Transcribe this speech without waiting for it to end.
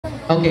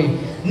Okay.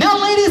 Now,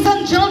 ladies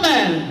and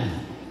gentlemen,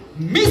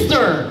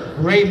 Mr.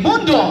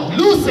 Raimundo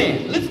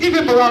Luce. Let's give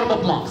him a round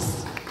of applause.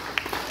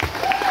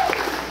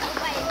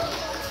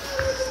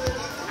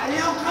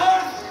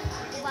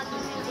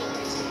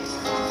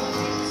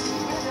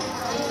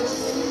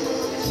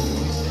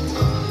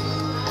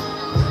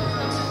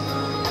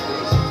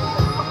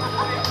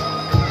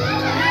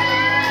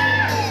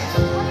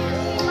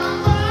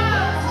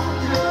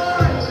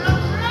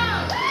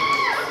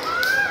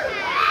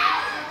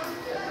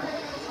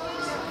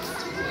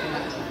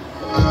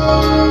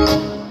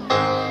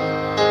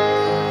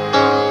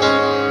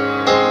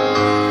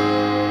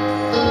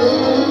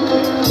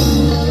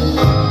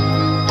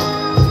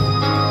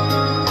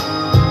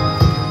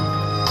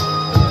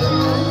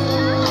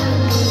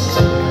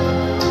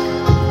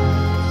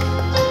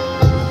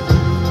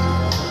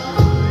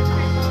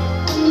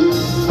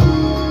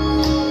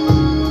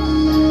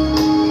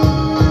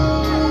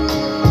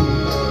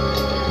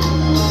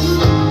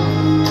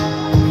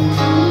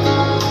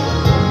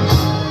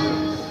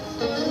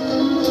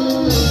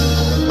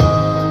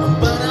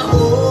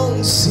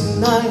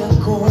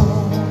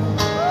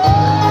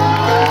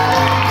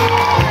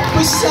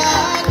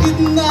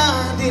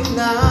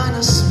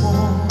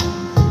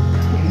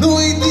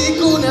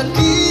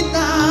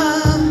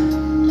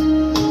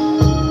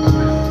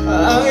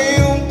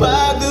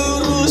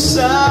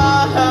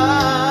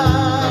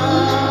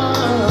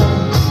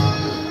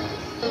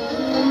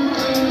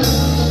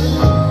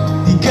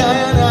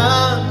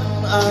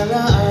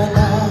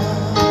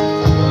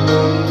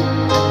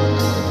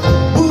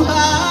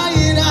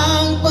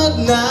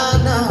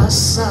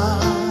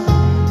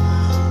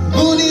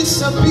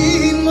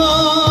 Sabihin mo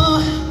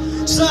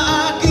sa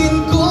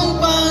akin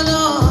kung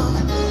paano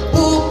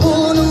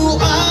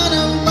pupunuan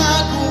ang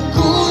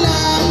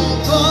pagkukulang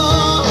ko.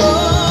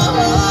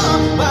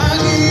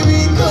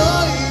 Pag-ibig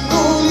ko'y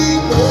muli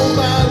mong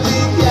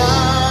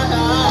pagbigyan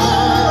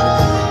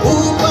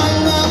upang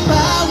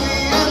mapawi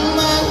ang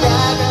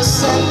mga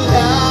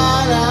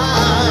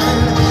kasalanan.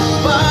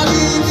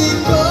 Pag-ibig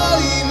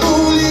ko'y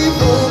muli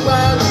mong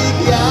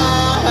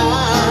pagbigyan.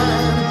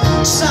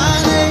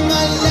 Sana'y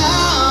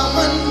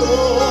malaman mo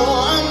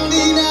ang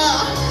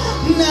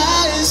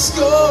dinanais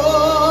ko.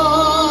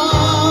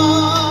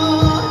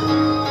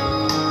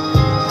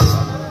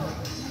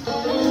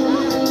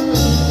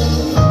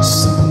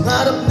 Sa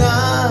pangarap na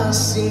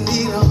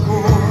sinira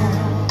ko,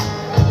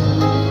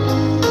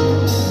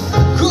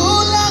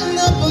 kulang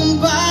na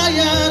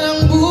pambayar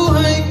ang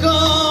buhay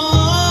ko.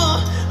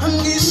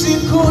 Ang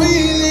isip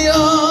ko'y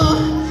liyo,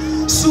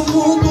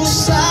 sumuko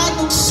sa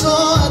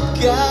tukso at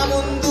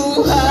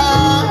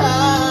kamunduhan.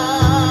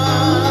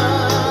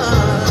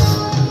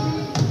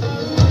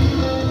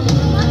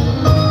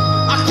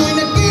 Ako'y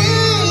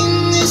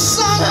naging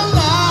isang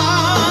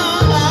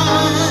hangal,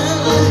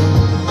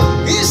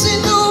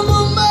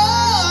 isinubo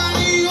man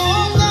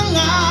iyong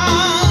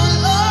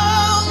dangal.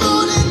 Oh,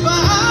 ngunit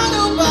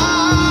paano ba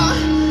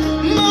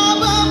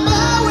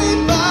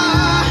mababawi pa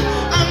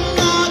ang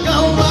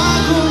nagawa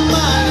ko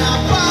man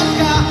ang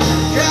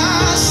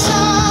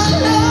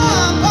pagkakasala?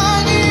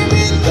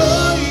 Pag-ibig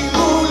ko'y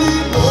muli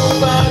mong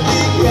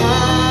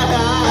pagbigyan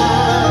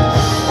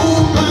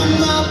upang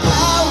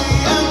mapawi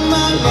ang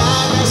mga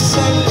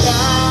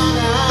kasalanan.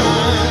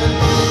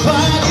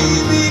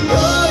 Pag-ibig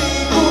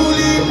ko'y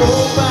muli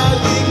mong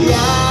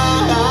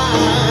pagbigyan.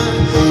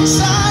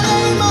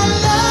 Sana'y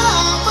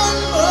malaman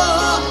mo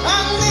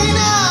ang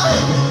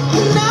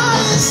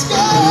dinanais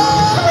ko.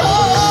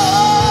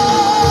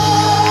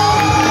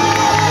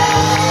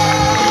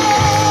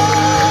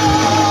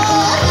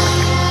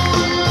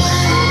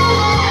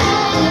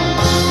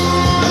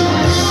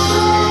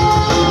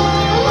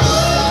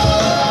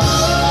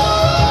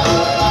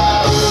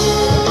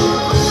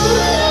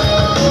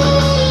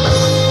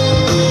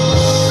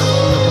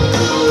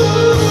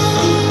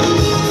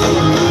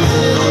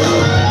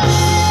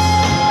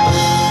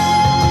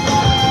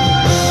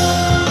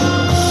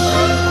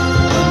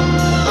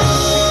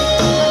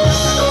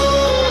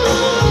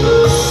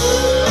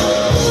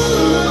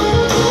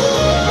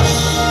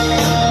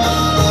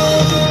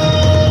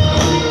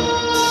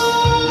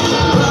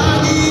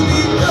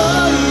 Pag-ibig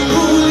ko'y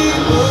muli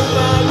mong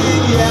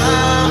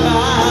pagbigyan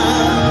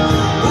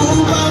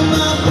upang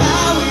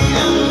mapawi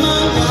ang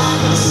mga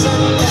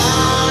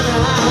kasalanan.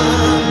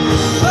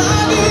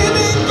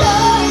 Pag-ibig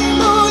ko'y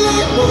muli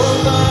mong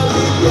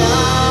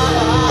pagbigyan.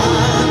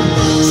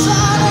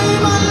 Sana'y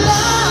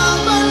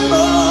malaman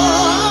mo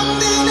ang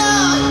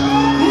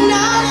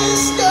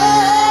dinanais ko.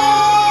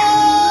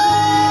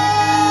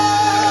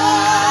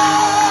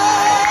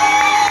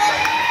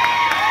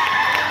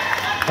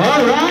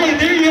 Alright,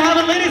 there you have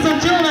it, ladies and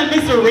gentlemen,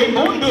 Mr.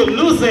 Raimundo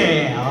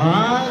Luce.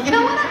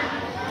 Ginawa na.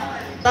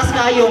 Tas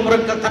kayo,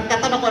 murag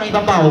kakat-katan ako ng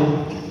ibabaw.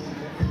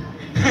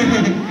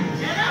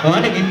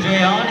 Nag-enjoy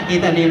ako,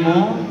 nakita niyo mo.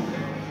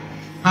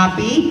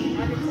 Happy?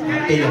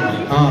 Happy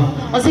yun.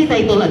 O sa'yo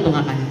title ato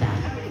nga kanta?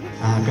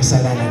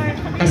 Kasalanan.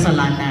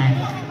 Kasalanan.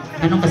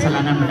 Anong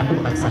kasalanan mo na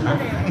kung pagsala?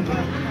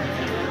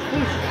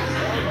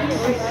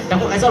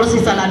 Dako, kasi si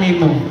salanin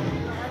mo.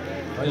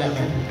 Wala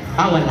man.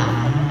 Ah, wala.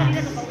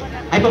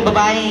 Ay,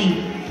 pambabae.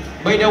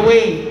 By the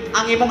way,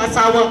 ang imong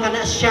asawa ka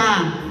na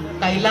siya.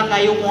 Kailan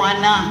kayo mo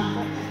anak?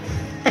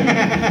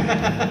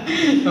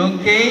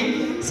 Okay?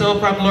 So,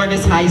 from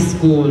Lourdes High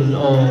School.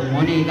 Oh,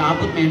 muna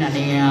ikaabot mo yun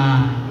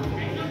niya.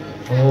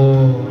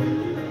 Oh.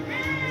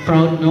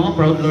 Proud, no?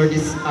 Proud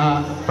Lourdes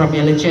from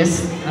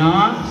LHS,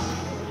 no?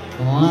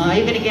 Oh,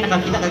 ayun ka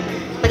nakakita.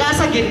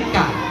 Taga-asagin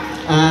ka.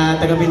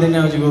 Taga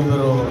Mindanao siguro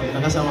pero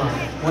nakasama.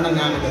 Unang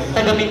nga ako.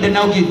 Taga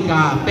Mindanao gid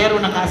ka, pero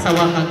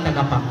nakaasawa kang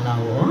taga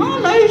Panglao. Oh,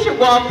 layo siya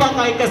gwapa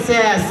kay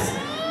kases.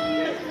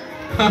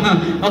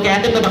 Okay,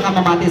 andun na ba ka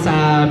mamati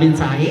sa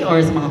mensahe or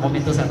sa mga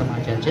komento sa ating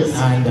mga judges?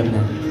 Hindi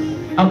na.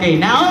 Okay,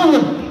 now,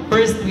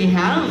 first we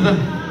have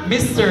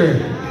Mr.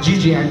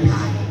 Gigi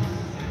Arcay.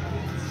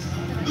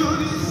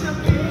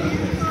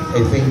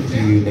 I think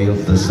you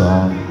nailed the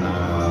song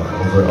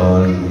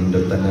overall.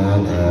 Nindot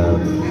tanan.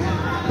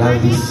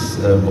 This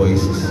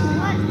voice is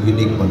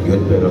unique man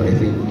yun, pero I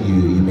think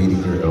you made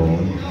it your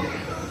own.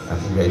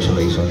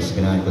 Congratulations.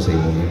 Ganahan ko sa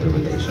iyong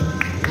interpretation.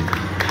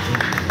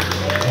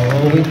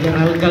 Oh, with the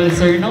algal,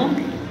 sir, no?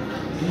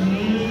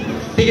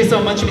 Thank you so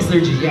much, Mr.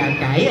 Gigi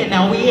Arcay. And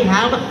now we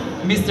have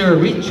Mr.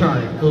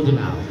 Richard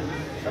Uldunao.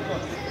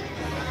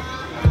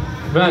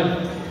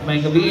 Brad,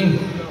 may gabi.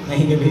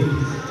 May gabi.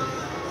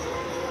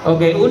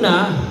 Okay,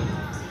 una,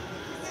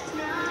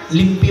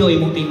 limpyo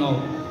imong tingog.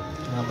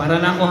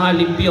 Para na ako ha,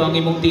 limpyo ang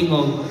imong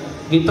tingog.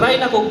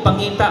 Gitry na kong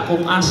pangita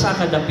kung asa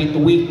ka dapit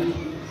week.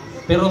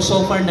 Pero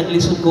so far,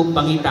 naglisod kong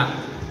pangita.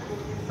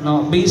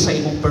 No, based sa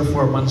imong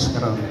performance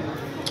karon.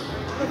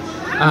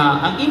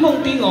 Ang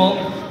imong tingog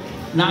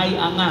na ay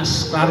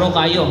angas. Klaro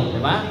kayo, di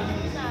ba?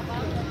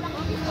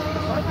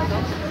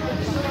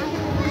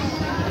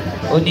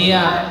 O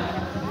niya,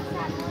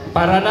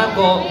 para na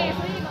ko,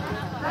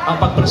 ang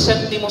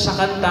pag-present nimo sa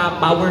kanta,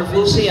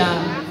 powerful siya,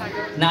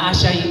 naa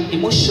siya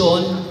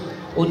emosyon,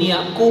 o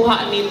niya,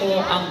 kuha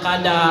nimo ang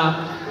kada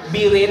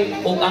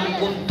birit o ang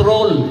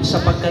control sa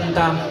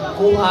pagkanta,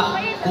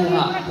 kuha.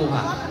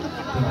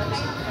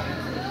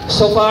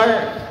 So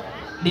far,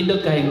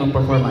 nindot kayo ng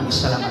performance.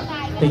 Salamat.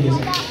 Thank you,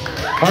 sir.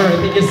 Alright,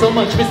 thank you so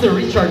much, Mr.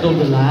 Richard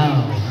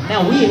Uldunao.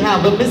 Now we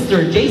have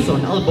Mr.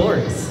 Jason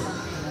Albores.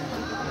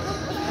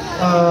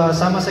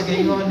 Sama sa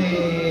gingon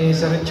ni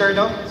Sir Richard,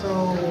 no?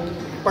 So,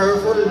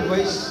 powerful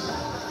voice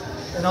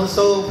and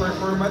also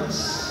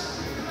performance.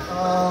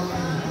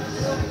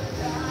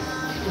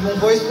 Yung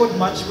voice po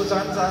match po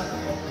sa kansa.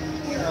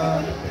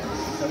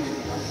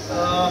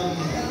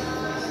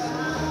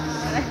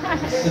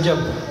 Good job.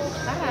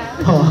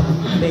 Oh,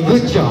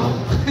 good job.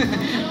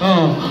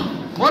 Oh,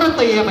 more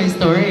tayo may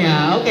story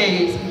ha.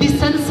 Okay,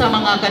 bisan sa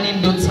mga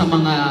kanindot sa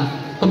mga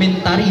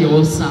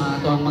komentaryo sa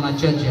ang mga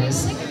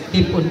judges,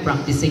 keep on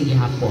practicing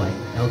gihapon.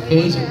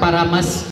 Okay? Para mas